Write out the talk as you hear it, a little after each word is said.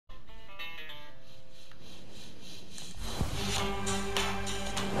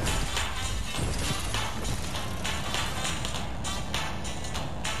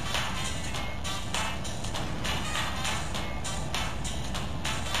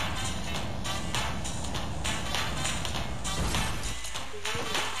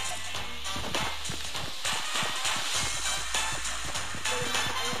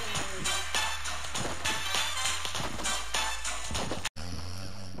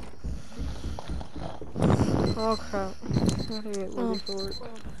Oh crap.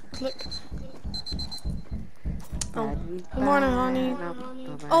 Click. Oh. Good morning, honey.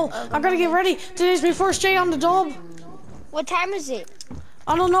 Oh, I gotta get ready. Today's my first day on the job. What time is it?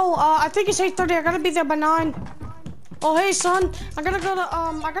 I don't know. I think it's 8:30. I gotta be there by 9. Oh, hey, son. I gotta go to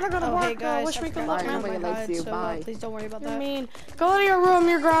work. Hey guys, Wish me good luck, man. Please don't worry about that. Mean. Go to your room.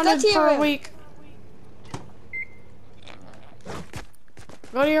 You're grounded for a week.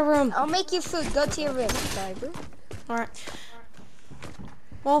 Go to your room. I'll make you food. Go to your room. Alright.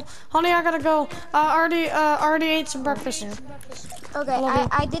 Well, honey, I gotta go. I already ate some breakfast. Okay,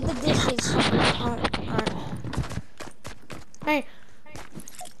 I did the dishes. Alright. Hey.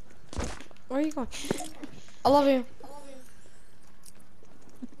 Where are you going? I love you.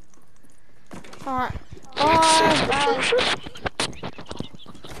 Alright.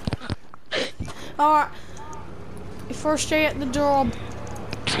 Alright. Your first day at the job.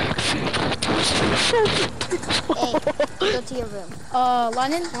 Hey, go to your room.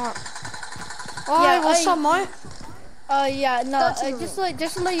 Lennon? Alright, what's up, Mike? Yeah, no, just to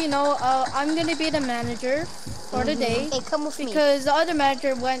let you know, I'm gonna be the manager for the day. Hey, come with me. Because the other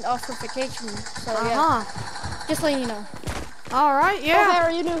manager went off for vacation, so yeah. Just letting you know. Alright, yeah. Oh, hey,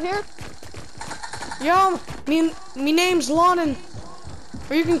 are you new here? Yo, me name's Lonan.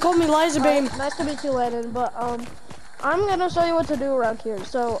 Or you can call me Liza Beam. Nice to meet you, Lennon, but, I'm gonna show you what to do around here.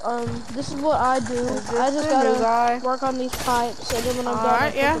 So, this is what I do. I just gotta work on these pipes, and then when I'm done,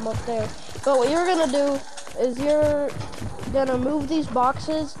 I put them up there. But what you're gonna do is you're gonna move these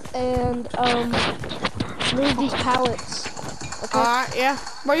boxes and, move these pallets. Okay? Alright, yeah.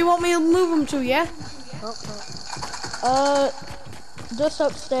 Where you want me to move them to, yeah? Just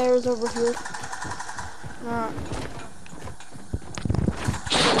upstairs over here. Alright.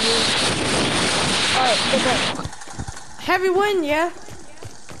 Alright, good luck. Heavy wind, yeah?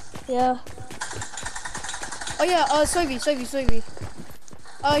 Yeah. Oh yeah, Soyvi.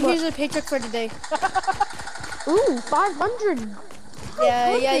 Here's a paycheck for today. Ooh, 500.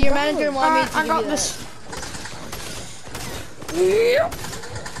 Yeah, your manager wanted me to I got give you this.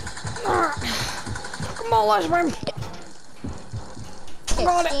 Come on, Liza Beam. Okay,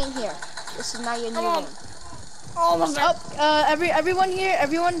 stay in here. This is not your new room. Almost there. Everyone here,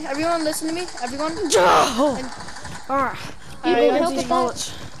 everyone listen to me, everyone. Alright. These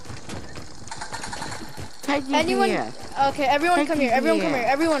bullets. Anyone? Okay, everyone come here. Everyone come here.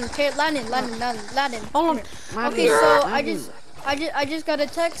 Everyone. Okay, Landon. Hold on. Okay, so I just got a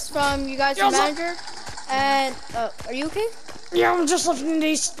text from you guys, the manager, and are you okay? Yeah, I'm just lifting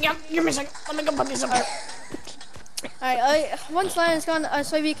these. Yep, give me a second. Let me go put these up here. Alright, once Landon's gone,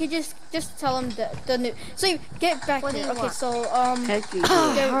 so if you could just tell him the new. So get back here. Okay, so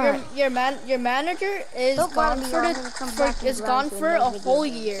your manager is gone for a whole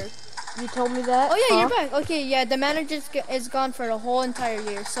year. You told me that? Oh yeah, you're back. Okay, yeah, the manager is gone for the whole entire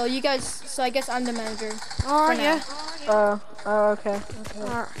year. So you guys, so I guess I'm the manager. Alright, yeah. Okay.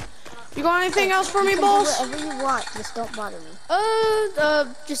 Alright. You got anything else for me, boss? Whatever you want, just don't bother me.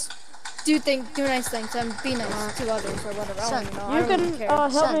 Just do nice things and be nice to others or whatever. Son, you can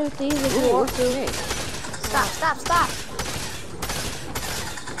help me with these if you want to. Stop.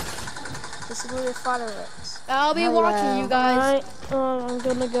 This is where your father lives. I'll be watching you guys. Alright, I'm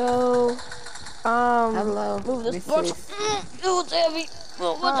gonna go. Hello. Move this box. Oh, it's heavy.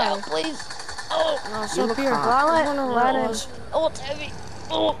 Oh, watch out, please. Oh, it's up here. Lennon. Oh, it's heavy.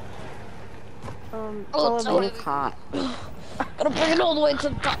 Oh. It's hot. Gotta bring it all the way to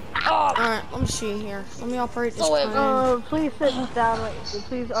the top. Alright, let me see here. Let me operate this crane. Please sit down.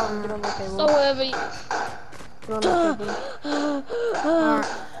 Please, get on the table. So heavy. Alright.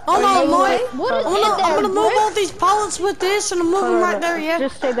 Oh no, Mike. I'm gonna move all these pallets with this and I'm moving right there, yeah?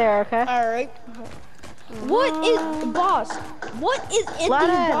 Just stay there, okay? Alright. What is, boss? What is in these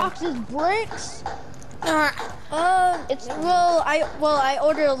boxes? Bricks? Alright. I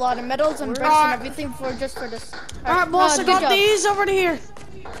ordered a lot of metals and bricks and everything just for this. Alright, boss, I got these over here.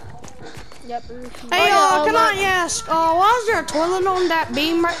 Yep. Hey, can I ask, why is there a toilet on that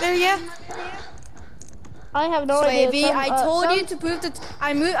beam right there, yeah? I have no idea. I told you to move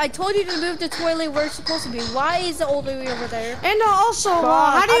I told you to move the toilet where it's supposed to be. Why is it all the way over there? And also,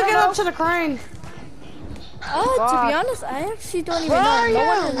 how do you get up to the crane? To be honest, I actually don't even know. No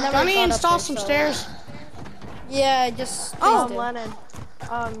one has never Let me install some stairs. Yeah, just. Lennon.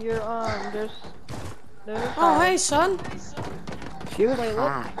 There's. Oh, hey, son. She was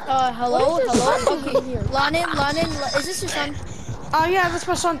hot. Hello. Okay, Lanin, is this your son? Oh yeah, that's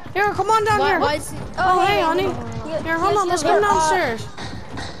my son. Here, come on down here. Why is he... Oh, hey, honey. Here, hold on. Let's come downstairs.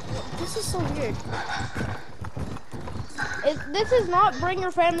 This is so weird. This is not bring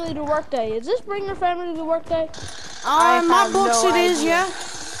your family to work day. Is this bring your family to work day? My books it is, yeah.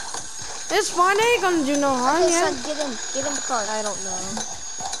 It's fine, they ain't gonna do no harm, Okay, yeah. son, get in the car. I don't know.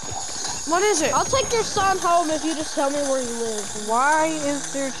 What is it? I'll take your son home if you just tell me where you live. Why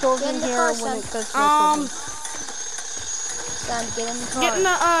is there children Get in the here car, when it son. says no children? Son, get in the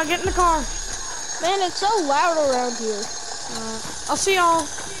car. Get in the car. Man, it's so loud around here. I'll see y'all.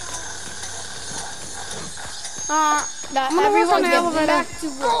 Everyone the get elevator. back to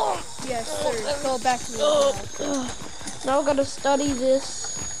work. Yes, sir. Go back to work. Now we're gonna study this.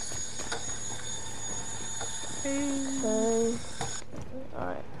 Okay.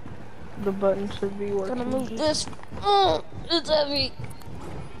 Alright. The button should be working. Gonna move this. It's heavy.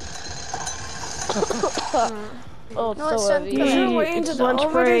 Oh, it's No, it's so heavy. It's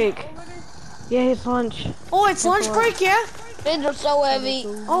lunch break. Yeah, it's lunch. Oh, it's lunch break, yeah? These are so heavy.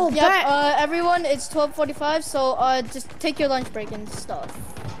 Oh, Yep, bet. everyone, it's 12:45, so just take your lunch break and stuff.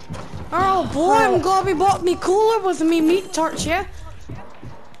 Oh boy, I'm glad we bought me cooler with me meat tarts, yeah?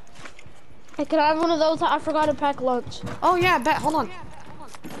 Hey, can I have one of those? I forgot to pack lunch. Oh yeah, bet. Hold on.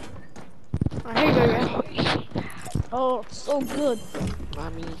 Here you go, yeah. Oh, it's so good.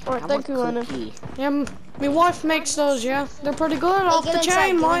 Mommy, Alright, I thank you, want Anna. cookie. Yeah, my wife makes those, yeah. They're pretty good, Hey, off get the inside,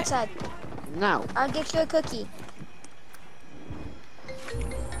 chain, get mate. inside. No. I'll get you a cookie.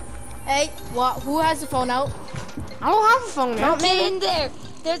 Hey, what? Who has the phone out? I don't have a phone, yeah. Get in there.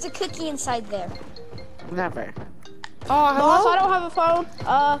 There's a cookie inside there. Never. Oh, Boss, hello? I don't have a phone.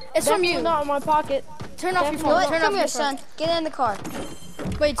 It's from definitely you. not in my pocket. Turn off your You know phone. what? Turn off Come your here, phone. son. Get in the car.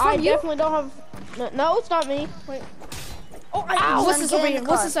 Wait, it's I from you? definitely don't have. No, it's not me. Oh, Ow, what's son, this get over in here? the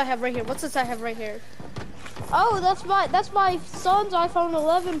What's car. this I have right here? What's this I have right here? Oh, that's my son's iPhone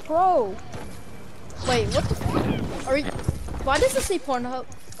 11 Pro. Wait, what the? Are you? Why does this say Pornhub?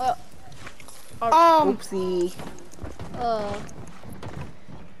 Oopsie.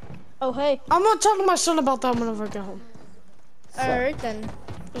 Oh, hey. I'm gonna talk to my son about that whenever I get home. Alright then.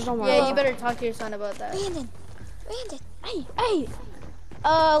 Just don't worry. Yeah, you better talk to your son about that. Brandon. Hey.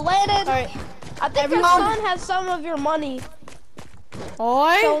 Landon. Alright. I think your son has some of your money. Show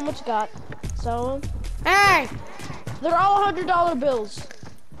Oi! him what you got. Show him. Hey! They're all $100 bills.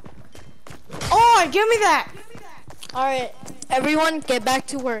 Oi! Give me that! Alright. Everyone, get back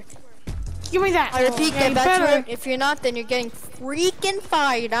to work. Give me that! I repeat, Yeah, get you back to better. work. If you're not, then you're getting freaking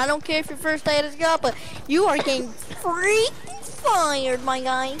fired. I don't care if your first day at this job, but you are getting freaking fired, my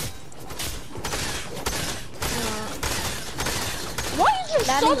guy. Why is your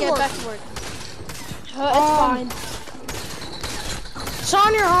Daddy, son get working? back to work. It's fine.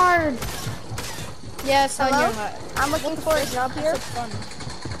 Son, you're hard! Yes, on Hello? your heart. I'm looking for a job here.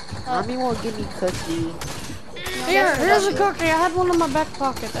 Mommy won't give me cookie. Here's a cookie. I had one in my back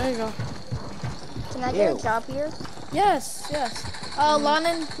pocket. There you go. Can I get Ew. a job here? Yes.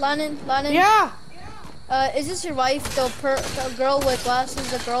 Lannon. Yeah! Is this your wife, the girl with glasses,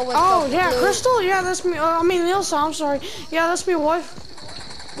 the girl with Oh, the yeah, blue? Crystal? Yeah, that's me. I mean, Ilsa, I'm sorry. Yeah, that's me wife.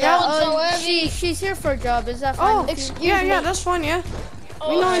 Yeah, she's here for a job. Is that fine? Oh, with you? yeah, that's fine, yeah.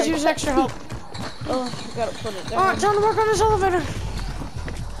 We know he's use extra help. Oh, I gotta put it down. Alright, time to work on this elevator.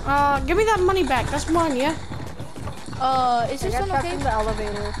 Give me that money back. That's mine, yeah? Is this one okay? the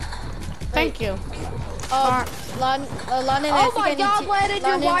elevator. Thank you. Lannon, Oh my God, Landon,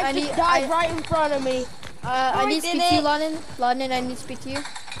 your wife just died right in front of me. I need to speak to you, Lannon. Lannon, I need to speak to you.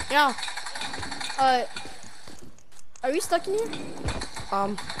 Yeah. Are we stuck in here?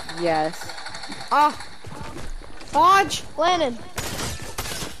 Yes. Fudge! Landon.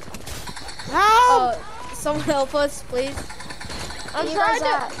 Help! Someone help us, please. I'm you trying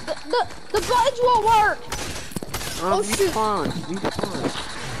guys to. The buttons won't work. Oh, shoot. Respawn.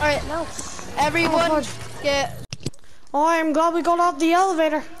 Alright, no. Everyone, get. Oh, I'm glad we got out the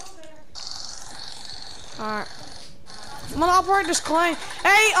elevator. Alright. I'm gonna operate this crane.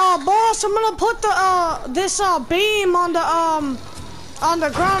 Hey, boss, I'm gonna put the this beam on the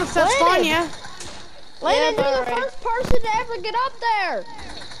ground if that's fine, yeah? Landon, Yeah, you're the alright. first person to ever get up there.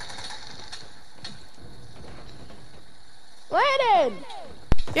 Landon,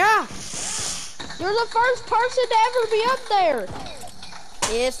 Yeah. you're the first person to ever be up there.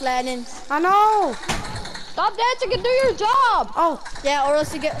 Yes, Lannon. I know. Stop dancing and do your job. Oh, Yeah, or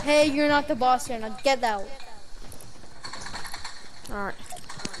else you get. Hey, you're not the boss here. Now get out. alright.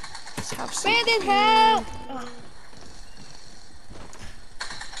 Let's have some. Landon, help.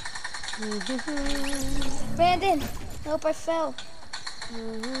 Brandon, help, I fell.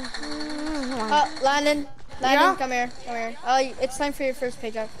 Landon, Yeah? come here. It's time for your first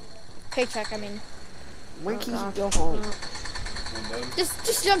paycheck. I mean. When can you go home?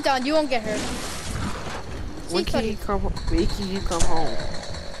 Just jump down. You won't get hurt. When can you come home?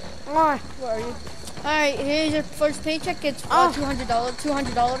 Why? Where are you? Alright, here's your first paycheck. It's $200.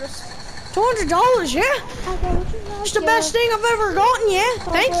 $200. $200, yeah? It's the best thing I've ever gotten, yeah?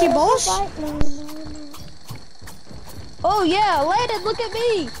 Thank you, boss. Oh yeah, Landon, look at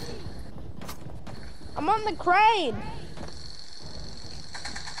me. I'm on the crane.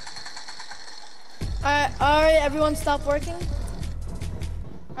 Alright, everyone stop working.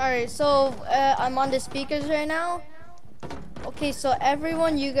 Alright, so I'm on the speakers right now. Okay, so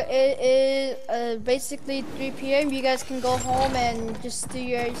everyone, it is basically 3 p.m. You guys can go home and just do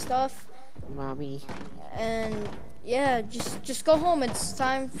your stuff. Mommy. And yeah, just go home. It's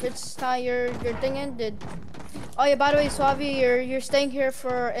time. Your thing ended. Oh yeah, by the way, Suavi, you're staying here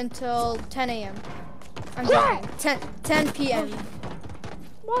for until 10 a.m. I'm joking. 10 p.m.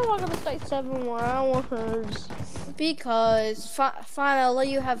 Why am I gonna stay 7 more hours? Because fine, I'll let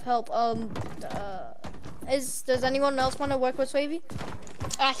you have help. Does anyone else want to work with Swavy?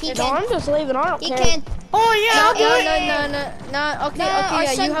 He No, I'm just leaving. I don't care. He can. Oh yeah, No. Okay,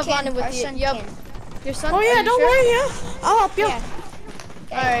 yeah, you have Lana with you. Yep. Your son. Oh yeah, don't worry, yeah. I'll help you.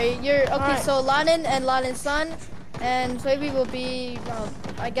 Yeah. Alright, so Lanin and Lanin's son and Swavy will be,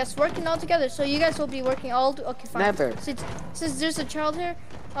 I guess, working all together. So you guys will be working okay, fine. Never. Since there's a child here,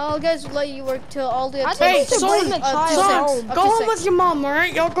 I'll guys let you work till all the I think we should bring the child home. Go home with your mom,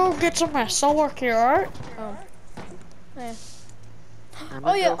 alright? Y'all go get some rest. I'll work here, alright? Yeah.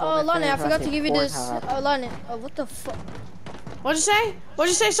 Oh yeah, Lana, I forgot to give you this. Lana, what the fuck? What'd you say? What'd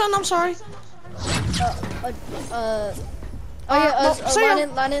you say, son? I'm sorry.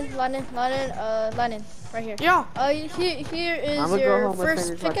 Lanin, right here. Yeah. Here is your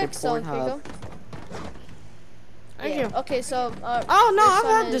first pickaxe, so here you go. Thank you. Okay, so. Oh no,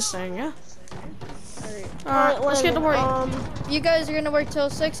 I've had this thing, yeah. Alright, let's get to work. You guys are gonna work till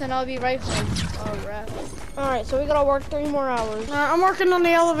 6, and I'll be right home. Alright. Alright, so we gotta work 3 more hours. Alright, I'm working on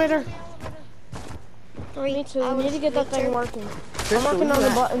the elevator. Me too. We need to get that thing working. I'm working on the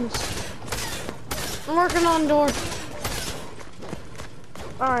buttons. I'm working on the door.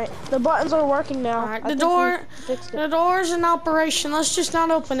 Alright, the buttons are working now. Alright, the door's in operation. Let's just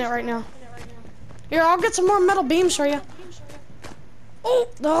not open it right now. Here, I'll get some more metal beams for you. Oh,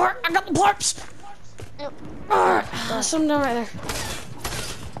 the door! I got the parts. Yep. Alright, some down right there.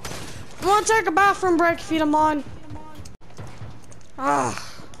 I'm gonna take a bathroom break if you don't mind.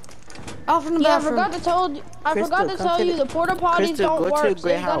 Off in the bathroom. I forgot to tell you the porta potties don't work, so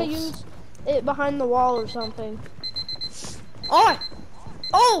you gotta use it behind the wall or something. Oi!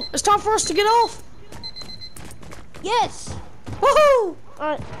 Oh, it's time for us to get off. Yes. Woohoo! All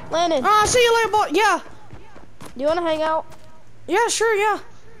right, Landon. See you later, boy. Yeah. Do you wanna hang out? Yeah, sure, yeah.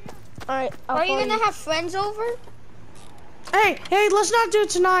 All right. Are you gonna have friends over? Hey, let's not do it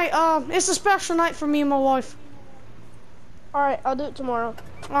tonight. It's a special night for me and my wife. All right, I'll do it tomorrow.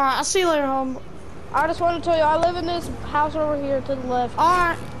 All right, I'll see you later, home. I just want to tell you, I live in this house over here to the left. All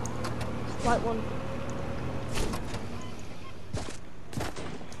right. White one.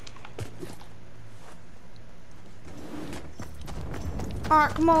 All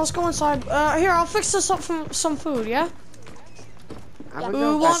right, come on, let's go inside. Here, I'll fix this up for some food, yeah?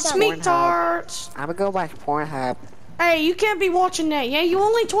 Who wants meat tarts? I'm gonna go watch Pornhub. Hey, you can't be watching that, yeah? You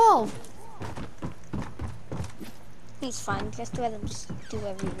only 12. He's fine. Just let him do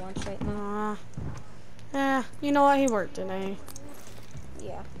whatever he wants right now. You know what? He worked today.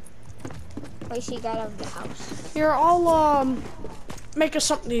 Yeah. At least he got out of the house. Here, I'll make us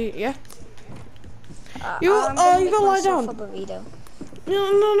something to eat, yeah? You go lie down. A burrito.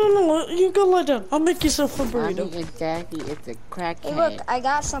 No. You go lie down. I'll make yourself a burrito. Mommy and Daddy, it's a crackhead. Hey, look, I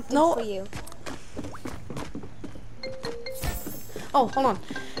got something for you. Oh, hold on.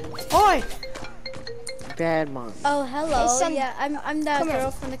 Oi! Dad, Mom. Oh, hello. Hey, son. Yeah, I'm that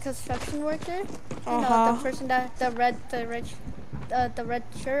girl from the construction worker. You know, the person that the red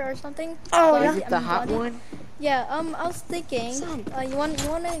shirt or something. Oh, is it the hot one? Yeah. I was thinking. You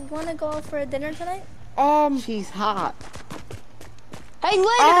wanna go out for dinner tonight? She's hot. Hey, Landon,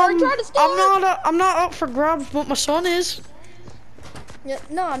 are you trying to steal it? I'm not up for grabs, but my son is. Yeah,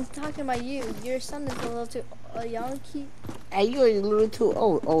 no, I'm talking about you. Your son is a little too young. Hey, you're a little too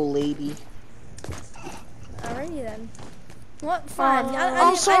old lady. Alrighty then. What? Fine.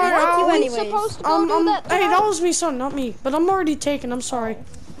 I'm sorry. Are we supposed to go do that hey, that was me, son, not me. But I'm already taken. I'm sorry.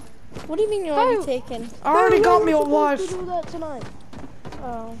 What do you mean you're already taken? I already got me a wife. To do that tonight.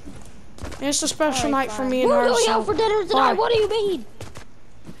 Oh. It's a special night for me and We're her. going out for dinner tonight. What do you mean?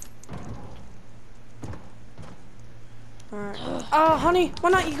 Alright. Honey, why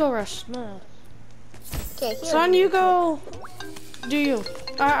not you go rest? No. Okay, Son, you go. Do you?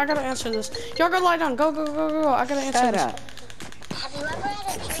 I gotta answer this. Y'all go lie down. Go, go, go, go, go. I gotta answer Shut this. up. Have you ever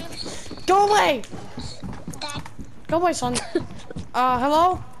had a dream Go away. that... Go away, son.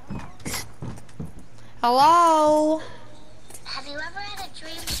 Hello? Hello? Have you ever had a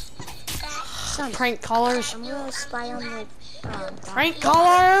dream that... Son. Prank callers. I'm gonna spy on the... Prank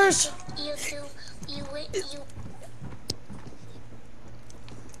callers. You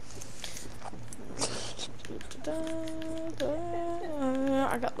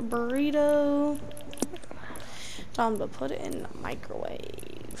I got the burrito. Time to put it in the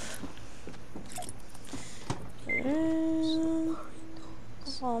microwave. And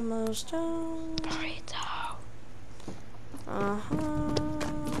almost done. Burrito.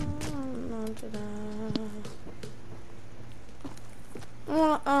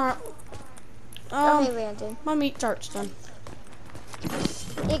 Alright. Okay, Landon. My meat tart's done.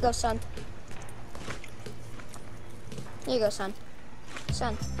 Here you go, son. Here you go, son.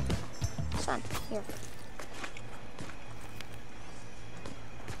 Son. Son, here.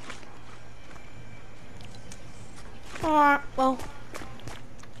 Alright, well.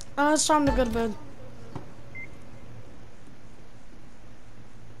 It's time to go to bed.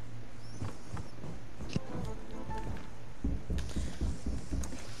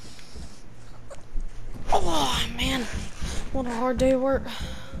 Oh, man. What a hard day of work.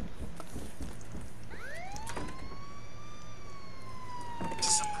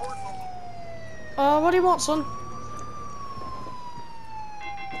 What do you want, son?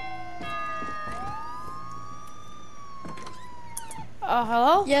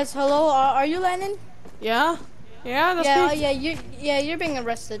 Hello? Yes, hello. Are you Lennon? Yeah? Yeah, that's me. You're being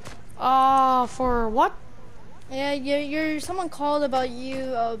arrested. For what? Yeah, you're someone called about you.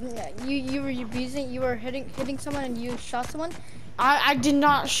 You were abusing. You were hitting someone and you shot someone. I did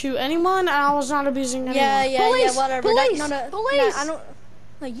not shoot anyone, and I was not abusing anyone. Police, whatever. Police! Police! Police! I don't.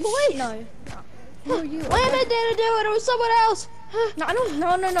 No, you. Police! No. Who are you? Landon didn't do it. It was someone else. No, I don't.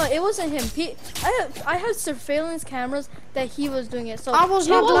 No. It wasn't him. I have surveillance cameras that he was doing it. So I was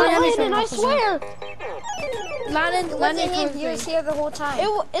not doing anything. I swear. Landon, He was here the whole time.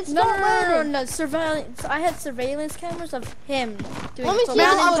 It's not Landon. No. Surveillance. I had surveillance cameras of him doing Let me it. So see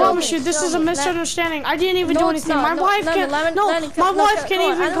Man, Landon, I promise you, this is a misunderstanding. I didn't even do it's anything. not. My wife No, can't. Landon, No, Landon, my come- no, wife come- can no,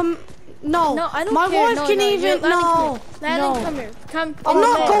 I even don't- come. No, No, I don't my care. wife No, can no, even. Landon, No, Landon, no. come here. Come. I'm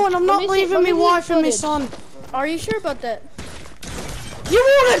not man. going. I'm not me see- leaving let me me see wife and me footage. son. Are you sure about that? You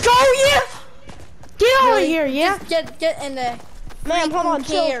wanna go? Yeah. Get out of Really? here, yeah. Just get in there. Man, hold on,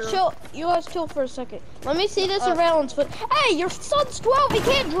 care. chill. You guys chill for a second. Let me see the surveillance foot. Hey, your son's 12. He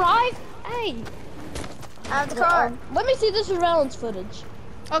can't drive. Hey. Out of the car. Let me see the surveillance footage.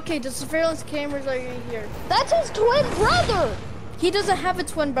 Okay, the surveillance cameras are here. That's his twin brother. He doesn't have a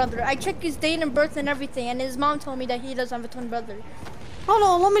twin brother. I checked his date and birth and everything, and his mom told me that he doesn't have a twin brother. Hold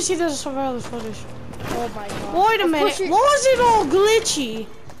on, let me see the surveillance footage. Oh my god. Wait a minute. Why is it all glitchy?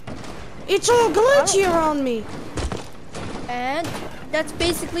 It's all glitchy around me. And that's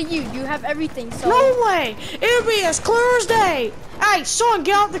basically you. You have everything. So No way. It'll be as clear as day. Hey, son,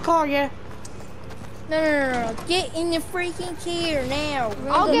 get out the car, yeah. No. Get in the freaking car now.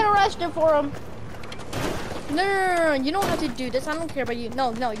 I'll get arrested for him. No. You don't have to do this. I don't care about you.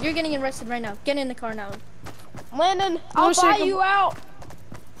 No. You're getting arrested right now. Get in the car now. Landon, I'll buy you out.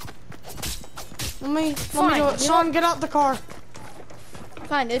 Let me Fine, do it. Son, get out the car.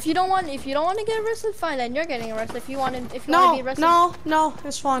 Fine. If you don't want to get arrested, fine. Then you're getting arrested. If you want to be arrested. No,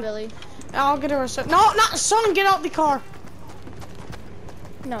 it's fine. Really? I'll get arrested. No, not son, get out the car.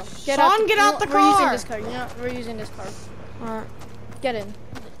 No. Son, get out the We're using car. this car. We're using this car. Alright. Get in.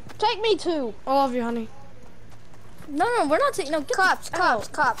 Take me too. I love you, honey. No, we're not taking. No, get Cops,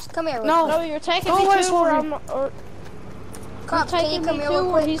 out. cops, come here. No. No, you're taking Go me away, too, or Sylvie. I'm not, or Cops, you're can you taking come me here too, real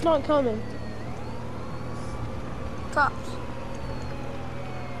or quick? he's not coming. Cops.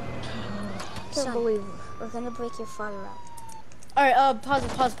 Can't believe it. We're gonna break your father out. All right.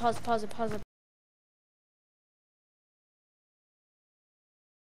 Pause it.